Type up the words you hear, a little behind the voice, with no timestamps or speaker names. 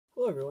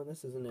Hello everyone,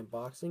 this is an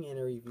unboxing and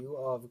a review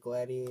of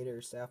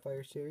Gladiator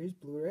Sapphire Series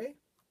Blu-ray.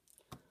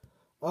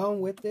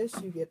 With this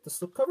you get the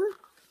slipcover.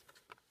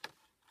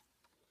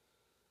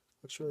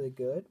 Looks really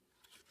good.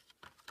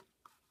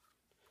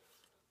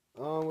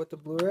 With the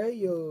Blu-ray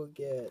you'll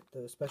get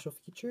the special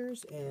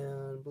features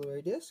and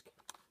Blu-ray disc.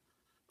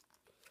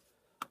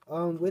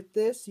 With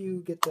this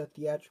you get the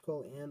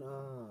theatrical and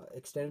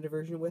extended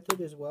version with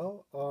it as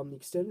well. The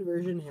extended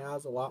version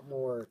has a lot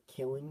more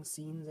killing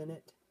scenes in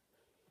it,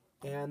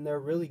 and they're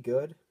really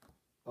good.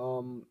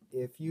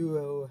 If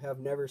you have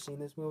never seen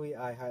this movie,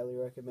 I highly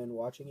recommend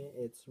watching it.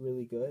 It's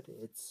really good.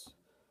 It's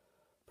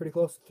pretty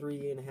close to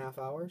 3.5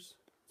 hours.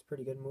 It's a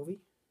pretty good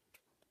movie.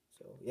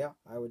 So yeah,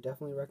 I would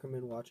definitely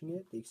recommend watching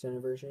it. The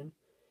extended version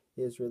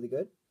is really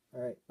good.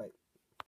 Alright, bye.